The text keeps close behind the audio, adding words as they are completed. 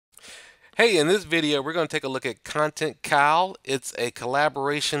Hey, in this video, we're going to take a look at ContentCal. It's a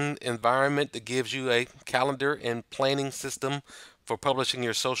collaboration environment that gives you a calendar and planning system for publishing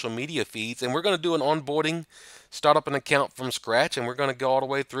your social media feeds. And we're going to do an onboarding, start up an account from scratch, and we're going to go all the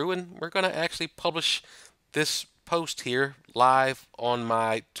way through, and we're going to actually publish this post here live on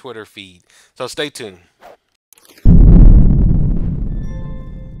my Twitter feed. So stay tuned.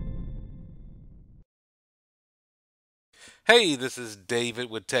 Hey, this is David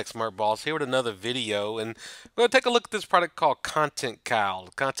with Tech Smart Boss here with another video, and we're going to take a look at this product called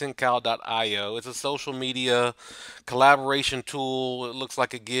ContentCal, ContentCal.io. It's a social media collaboration tool. It looks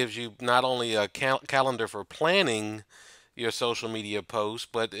like it gives you not only a calendar for planning your social media posts,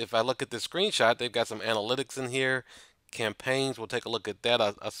 but if I look at the screenshot, they've got some analytics in here, campaigns. We'll take a look at that.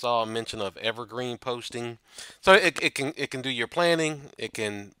 I saw a mention of evergreen posting, so it can do your planning, it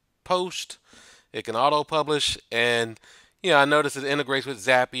can post, it can auto publish, and I noticed it integrates with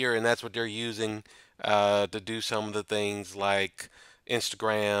Zapier, and that's what they're using to do some of the things like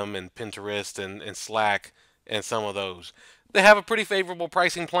Instagram and Pinterest and Slack and some of those. They have a pretty favorable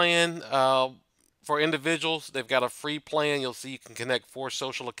pricing plan for individuals. They've got a free plan. You'll see you can connect 4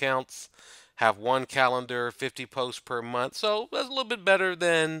 social accounts, have one calendar, 50 posts per month. So that's a little bit better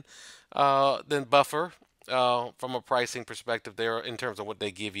than Buffer from a pricing perspective there in terms of what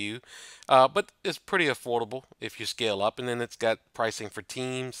they give you. But it's pretty affordable if you scale up. And then it's got pricing for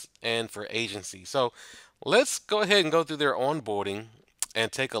teams and for agencies. So let's go ahead and go through their onboarding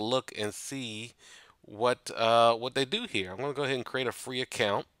and take a look and see what they do here. I'm going to go ahead and create a free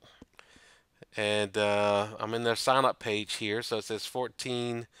account. And I'm in their sign up page here. So it says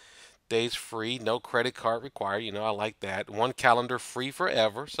 14 days free, no credit card required. I like that. One calendar free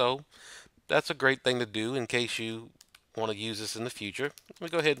forever. So that's a great thing to do in case you want to use this in the future. Let me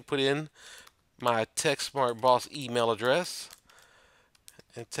go ahead and put in my TechSmartBoss email address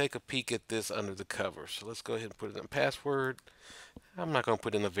and take a peek at this under the cover. So let's go ahead and put in a password. I'm not going to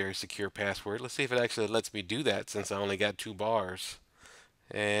put in a very secure password. Let's see if it actually lets me do that since I only got 2 bars.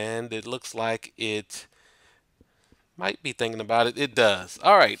 And it looks like it might be thinking about it. It does.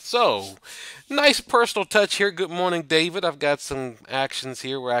 All right, so nice personal touch here. Good morning, David. I've got some actions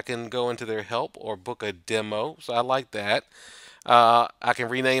here where I can go into their help or book a demo. So I like that. I can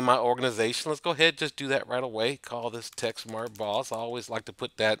rename my organization. Let's go ahead and just do that right away. Call this Tech Smart Boss. I always like to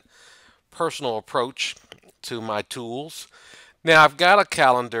put that personal approach to my tools. Now I've got a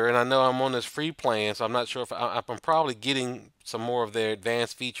calendar, and I know I'm on this free plan, so I'm not sure if I'm probably getting some more of their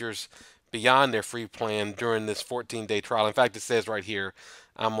advanced features beyond their free plan during this 14-day trial. In fact, it says right here,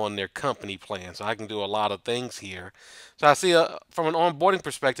 I'm on their company plan, so I can do a lot of things here. So I see from an onboarding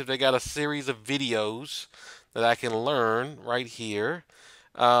perspective, they got a series of videos that I can learn right here.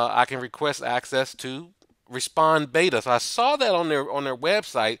 I can request access to Respond Beta. So I saw that on their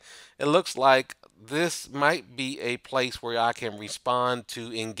website. It looks like this might be a place where I can respond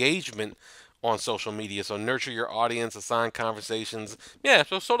to engagement on social media. So nurture your audience, assign conversations. Yeah,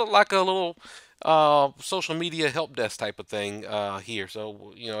 so sort of like a little social media help desk type of thing here.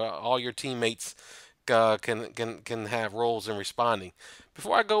 So all your teammates can have roles in responding.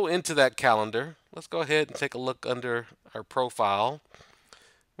 Before I go into that calendar, let's go ahead and take a look under our profile.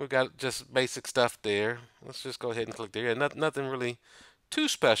 We've got just basic stuff there. Let's just go ahead and click there. Yeah, nothing really too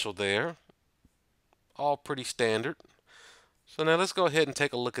special there. All pretty standard. So now let's go ahead and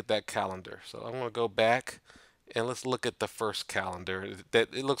take a look at that calendar. So I'm going to go back and let's look at the first calendar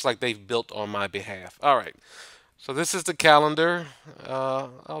that it looks like they've built on my behalf. All right. So this is the calendar.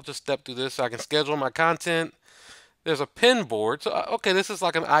 I'll just step through this so I can schedule my content. There's a pin board. So okay, this is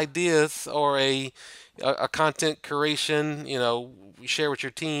like an ideas or a content curation. You share with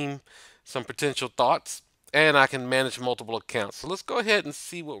your team some potential thoughts, and I can manage multiple accounts. So let's go ahead and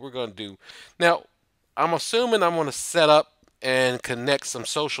see what we're going to do. Now, I'm assuming I'm going to set up and connect some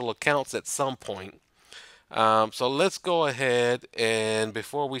social accounts at some point. So let's go ahead and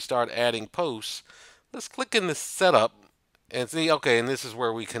before we start adding posts, let's click in the setup and see. Okay, and this is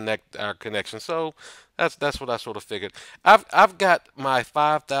where we connect our connection. So that's what I sort of figured. I've got my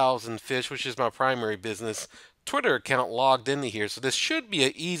 5,000 fish, which is my primary business, Twitter account logged into here. So this should be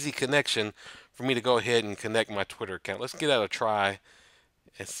an easy connection for me to go ahead and connect my Twitter account. Let's give that a try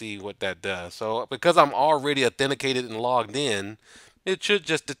and see what that does. So because I'm already authenticated and logged in, it should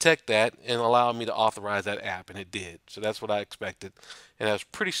just detect that and allow me to authorize that app, and it did. So that's what I expected. And that was a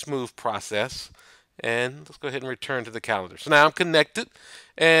pretty smooth process. And let's go ahead and return to the calendar. So now I'm connected,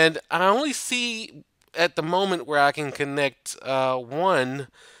 and I only see at the moment where I can connect one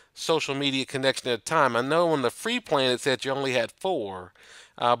social media connection at a time. I know on the free plan it said you only had 4,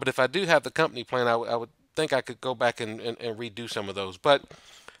 but if I do have the company plan, I would think I could go back and redo some of those. But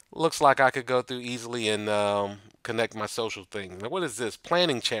looks like I could go through easily and connect my social things. Now, what is this?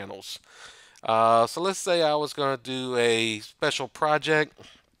 Planning channels. So let's say I was going to do a special project.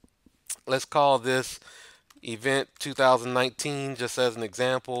 Let's call this Event 2019, just as an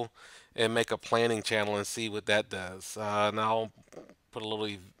example, and make a planning channel and see what that does. And I'll put a little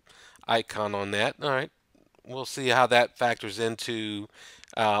icon on that. All right, we'll see how that factors into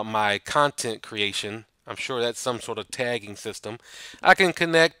my content creation. I'm sure that's some sort of tagging system. I can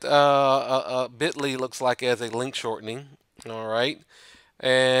connect Bitly looks like as a link shortening. All right,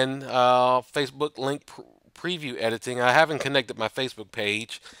 and Facebook link preview editing. I haven't connected my Facebook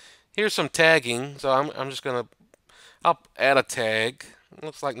page. Here's some tagging. So I'm just gonna I'll add a tag.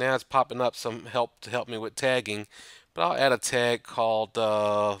 Looks like now it's popping up some help to help me with tagging, but I'll add a tag called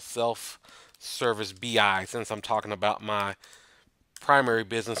self-service BI since I'm talking about my primary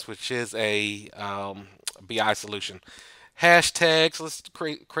business, which is a BI solution. Hashtags. Let's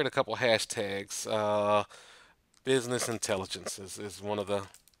create a couple hashtags. Business intelligence is one of the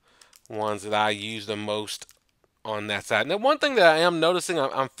ones that I use the most on that side. Now, one thing that I am noticing,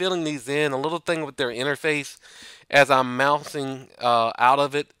 I'm filling these in. A little thing with their interface, as I'm mousing out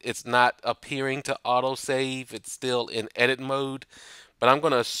of it, it's not appearing to auto save. It's still in edit mode, but I'm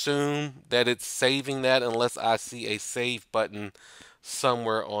going to assume that it's saving that unless I see a save button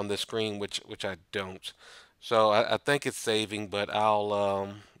somewhere on the screen, which I don't. So I think it's saving, but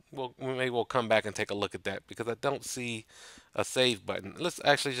maybe we'll come back and take a look at that because I don't see a save button. Let's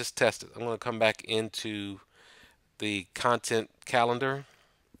actually just test it. I'm going to come back into the content calendar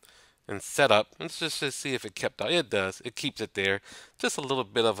and setup. Let's just see if it kept out. It does. It keeps it there. Just a little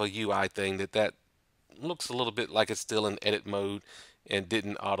bit of a UI thing that looks a little bit like it's still in edit mode and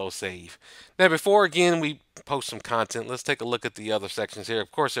didn't auto save. Now before again we post some content, let's take a look at the other sections here.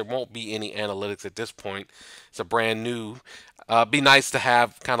 Of course there won't be any analytics at this point. It's a brand new. Be nice to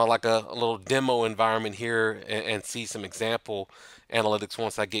have kind of like a little demo environment here and see some example analytics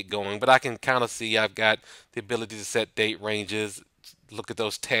once I get going. But I can kind of see I've got the ability to set date ranges, look at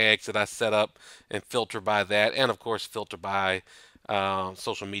those tags that I set up and filter by that, and of course filter by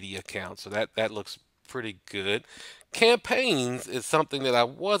social media accounts. So that looks pretty good. Campaigns is something that I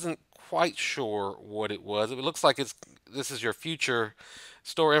wasn't quite sure what it was. It looks like this is your future,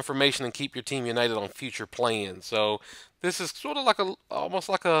 store information and keep your team united on future plans. So this is sort of like almost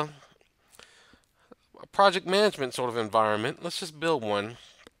like a project management sort of environment. Let's just build one.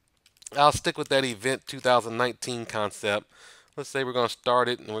 I'll stick with that event 2019 concept. Let's say we're going to start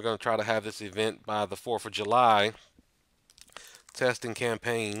it and we're going to try to have this event by the 4th of July. Testing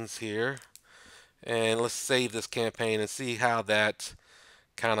campaigns here. And let's save this campaign and see how that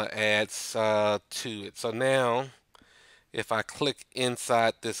kind of adds to it. So now if I click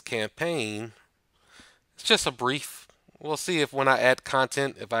inside this campaign, it's just a brief. We'll see if when I add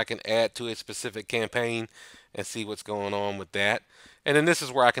content, if I can add to a specific campaign and see what's going on with that. And then this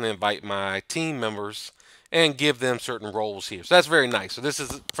is where I can invite my team members and give them certain roles here. So that's very nice. So this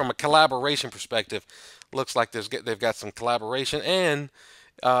is from a collaboration perspective. Looks like they've got some collaboration, and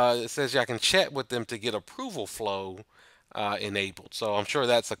it says I can chat with them to get approval flow enabled. So I'm sure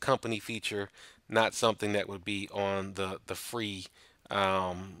that's a company feature, not something that would be on the free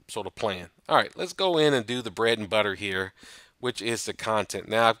sort of plan. All right, let's go in and do the bread and butter here, which is the content.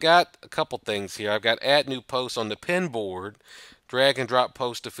 Now I've got a couple things here. I've got add new posts on the pin board, drag and drop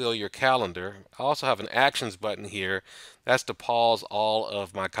post to fill your calendar. I also have an actions button here. That's to pause all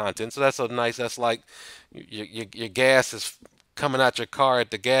of my content. So that's so nice. That's like your gas is coming out your car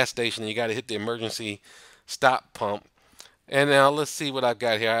at the gas station and you got to hit the emergency stop pump. And now let's see what I've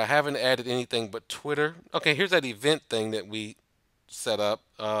got here. I haven't added anything but Twitter. Okay, here's that event thing that we set up.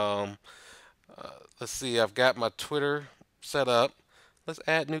 Let's see, I've got my Twitter set up. Let's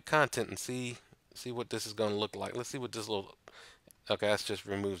add new content and see what this is going to look like. Let's see what this little, okay, that just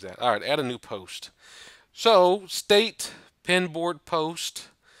removes that. All right, add a new post. So state pinboard post,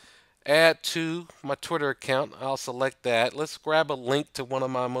 add to my Twitter account. I'll select that. Let's grab a link to one of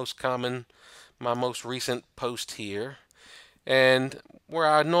my most recent post here. And where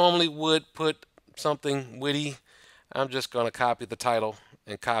I normally would put something witty, I'm just going to copy the title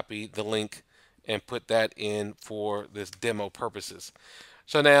and copy the link and put that in for this demo purposes.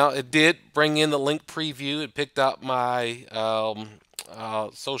 So now it did bring in the link preview. It picked up my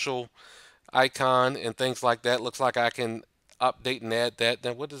social icon and things like that. Looks like I can update and add that.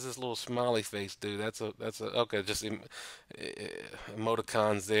 Now what does this little smiley face do? That's a okay, just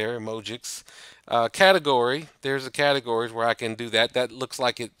emoticons there, emojics. Category, there's the categories where I can do that. That looks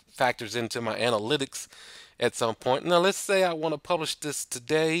like it factors into my analytics at some point. Now let's say I want to publish this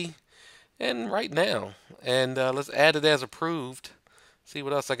today and right now, and let's add it as approved. see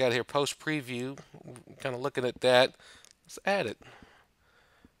what else I got here. Post preview. Kind of looking at that. Let's add it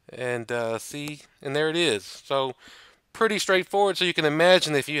and see, and there it is. So pretty straightforward. So you can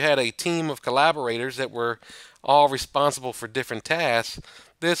imagine if you had a team of collaborators that were all responsible for different tasks,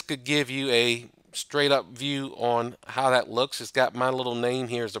 this could give you a straight up view on how that looks. It's got my little name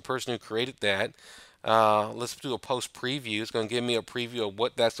here as the person who created that. Let's do a post preview. It's going to give me a preview of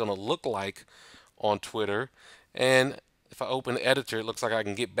what that's going to look like on Twitter. And if I open the editor, it looks like I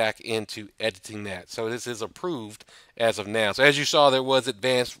can get back into editing that. So this is approved as of now. So as you saw, there was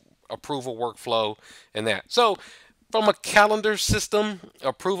advanced approval workflow and that. So from a calendar system,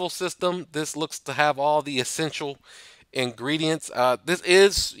 approval system, this looks to have all the essential ingredients. This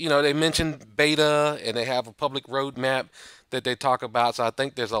is, they mentioned beta and they have a public roadmap that they talk about. So I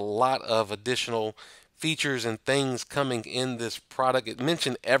think there's a lot of additional features and things coming in this product. It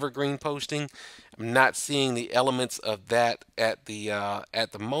mentioned evergreen posting. I'm not seeing the elements of that at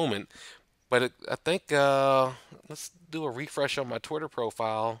the moment, but I think let's do a refresh on my Twitter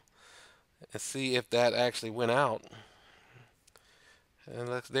profile and see if that actually went out. And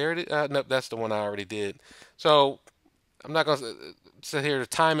there it is. Nope, that's the one I already did. So I'm not going to sit here. The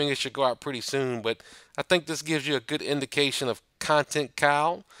timing, it should go out pretty soon, but I think this gives you a good indication of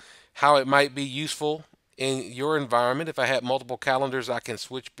ContentCal, how it might be useful in your environment. If I had multiple calendars, I can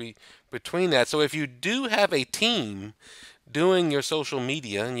switch between that. So if you do have a team doing your social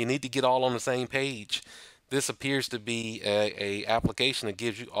media and you need to get all on the same page, this appears to be a application that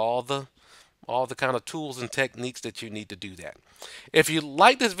gives you all the kind of tools and techniques that you need to do that. If you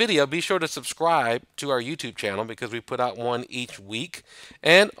like this video, be sure to subscribe to our YouTube channel because we put out one each week.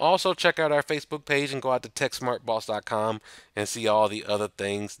 And also check out our Facebook page and go out to techsmartboss.com and see all the other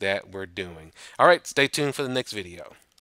things that we're doing. All right, stay tuned for the next video.